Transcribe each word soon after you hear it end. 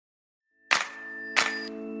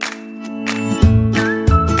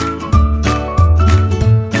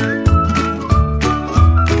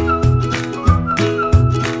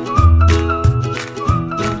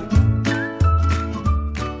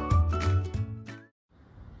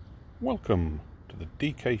Welcome to the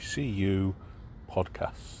DKCU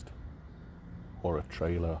podcast, or a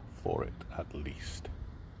trailer for it at least.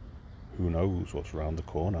 Who knows what's around the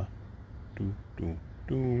corner? Hello,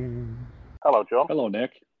 John. Hello, Nick.